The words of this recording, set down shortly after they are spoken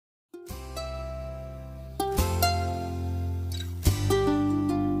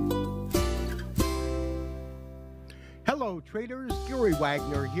Hello traders, Gary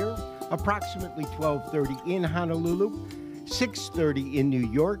Wagner here. Approximately 12:30 in Honolulu, 6:30 in New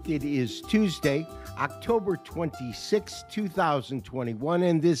York. It is Tuesday, October 26, 2021,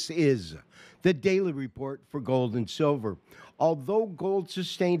 and this is the Daily Report for Gold and Silver. Although gold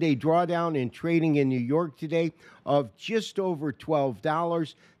sustained a drawdown in trading in New York today of just over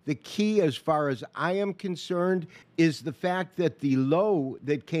 $12, the key as far as I am concerned is the fact that the low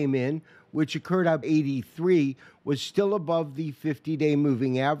that came in, which occurred at 83, was still above the 50-day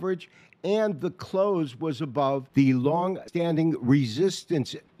moving average, and the close was above the long-standing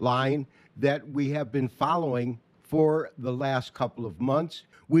resistance line that we have been following for the last couple of months.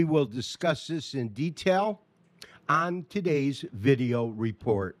 We will discuss this in detail on today's video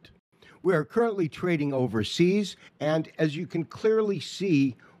report. We are currently trading overseas, and as you can clearly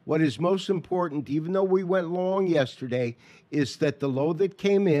see, what is most important, even though we went long yesterday, is that the low that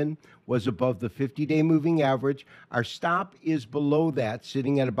came in was above the 50-day moving average. Our stop is below that,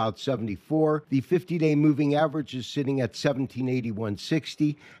 sitting at about 74. The 50-day moving average is sitting at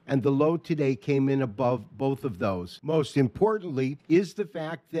 1781.60, and the low today came in above both of those. Most importantly is the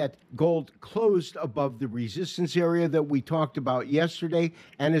fact that gold closed above the resistance area that we talked about yesterday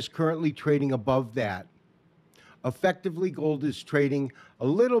and is currently trading above that. Effectively, gold is trading a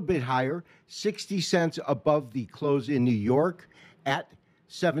little bit higher, 60 cents above the close in New York at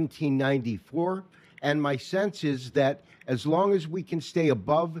 1794. And my sense is that as long as we can stay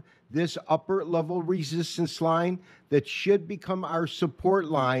above this upper level resistance line that should become our support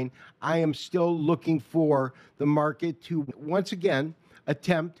line, I am still looking for the market to once again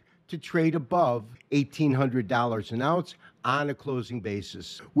attempt to trade above $1,800 an ounce on a closing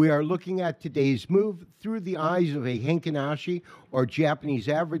basis. We are looking at today's move through the eyes of a Heikin-Ashi or Japanese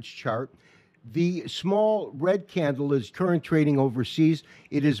average chart. The small red candle is current trading overseas.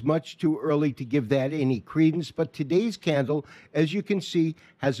 It is much too early to give that any credence, but today's candle, as you can see,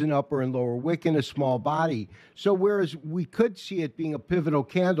 has an upper and lower wick and a small body. So whereas we could see it being a pivotal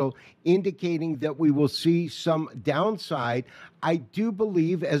candle, indicating that we will see some downside, I do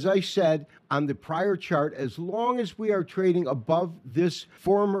believe, as I said on the prior chart, as long as we are trading above this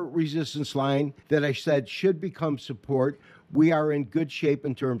former resistance line that I said should become support, we are in good shape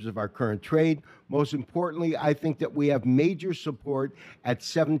in terms of our current trade. Most importantly, I think that we have major support at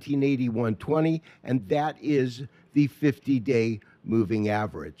 1781.20, and that is the 50-day moving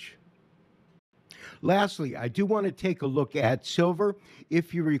average. Lastly, I do want to take a look at silver.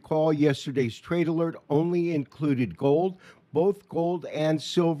 If you recall, yesterday's trade alert only included gold. Both gold and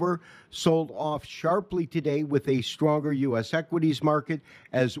silver sold off sharply today with a stronger U.S. equities market,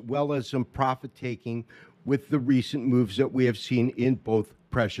 as well as some profit-taking with the recent moves that we have seen in both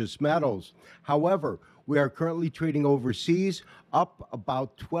precious metals. However, we are currently trading overseas, up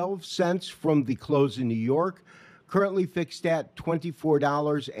about 12 cents from the close in New York, currently fixed at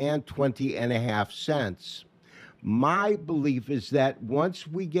 $24.20. My belief is that once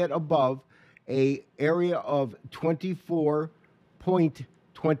we get above an area of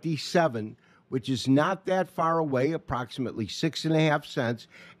 24.27, which is not that far away, approximately 6.5 cents.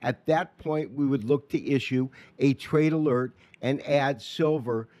 At that point, we would look to issue a trade alert and add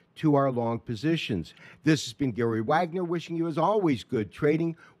silver to our long positions. This has been Gary Wagner, wishing you, as always, good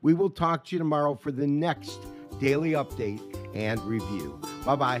trading. We will talk to you tomorrow for the next daily update and review.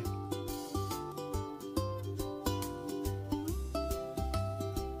 Bye-bye.